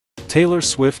Taylor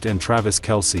Swift and Travis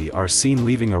Kelce are seen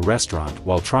leaving a restaurant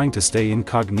while trying to stay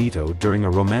incognito during a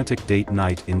romantic date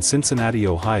night in Cincinnati,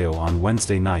 Ohio on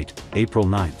Wednesday night, April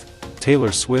 9th.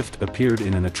 Taylor Swift appeared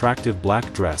in an attractive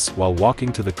black dress while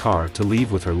walking to the car to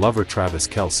leave with her lover Travis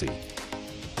Kelce.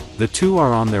 The two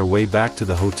are on their way back to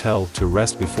the hotel to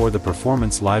rest before the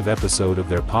performance live episode of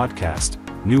their podcast,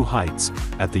 New Heights,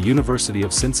 at the University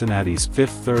of Cincinnati's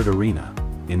Fifth Third Arena.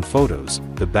 In photos,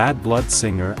 the Bad Blood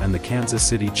singer and the Kansas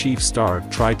City Chiefs star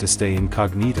tried to stay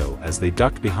incognito as they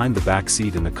ducked behind the back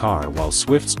seat in the car while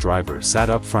Swift's driver sat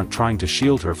up front trying to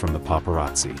shield her from the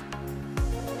paparazzi.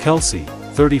 Kelce,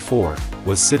 34,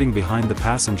 was sitting behind the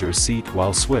passenger seat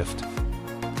while Swift,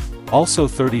 also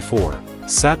 34,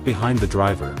 sat behind the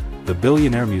driver. The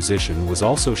billionaire musician was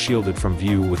also shielded from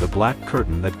view with a black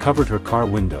curtain that covered her car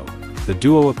window. The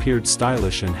duo appeared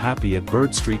stylish and happy at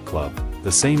Bird Street Club,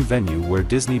 the same venue where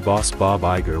Disney boss Bob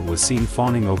Iger was seen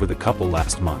fawning over the couple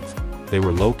last month. They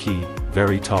were low-key,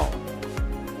 very tall.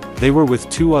 They were with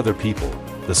two other people,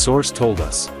 the source told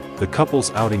us. The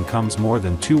couple's outing comes more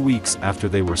than 2 weeks after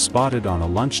they were spotted on a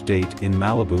lunch date in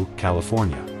Malibu,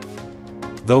 California.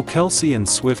 Though Kelce and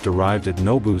Swift arrived at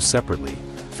Nobu separately,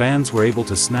 fans were able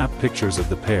to snap pictures of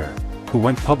the pair, who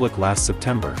went public last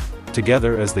September,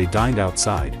 together as they dined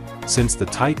outside, since the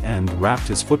tight end wrapped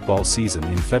his football season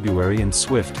in February and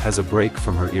Swift has a break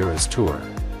from her Eras tour.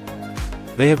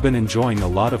 They have been enjoying a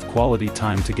lot of quality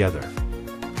time together.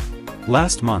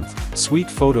 Last month, sweet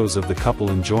photos of the couple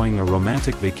enjoying a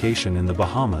romantic vacation in the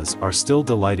Bahamas are still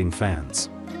delighting fans.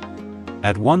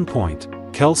 At one point,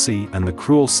 Kelce and the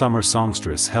cruel summer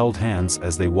songstress held hands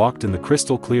as they walked in the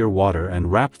crystal clear water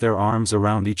and wrapped their arms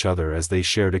around each other as they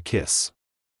shared a kiss.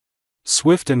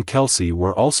 Swift and Kelce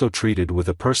were also treated with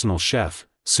a personal chef,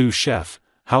 sous chef,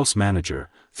 house manager,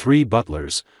 3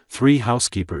 butlers, 3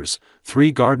 housekeepers,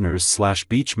 3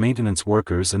 gardeners/beach maintenance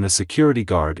workers and a security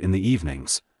guard in the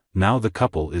evenings. Now the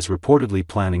couple is reportedly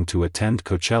planning to attend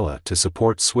Coachella to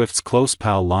support Swift's close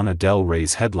pal Lana Del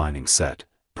Rey's headlining set.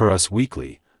 Per Us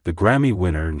Weekly, the Grammy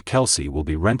winner and Kelce will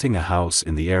be renting a house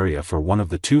in the area for one of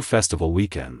the 2 festival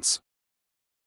weekends.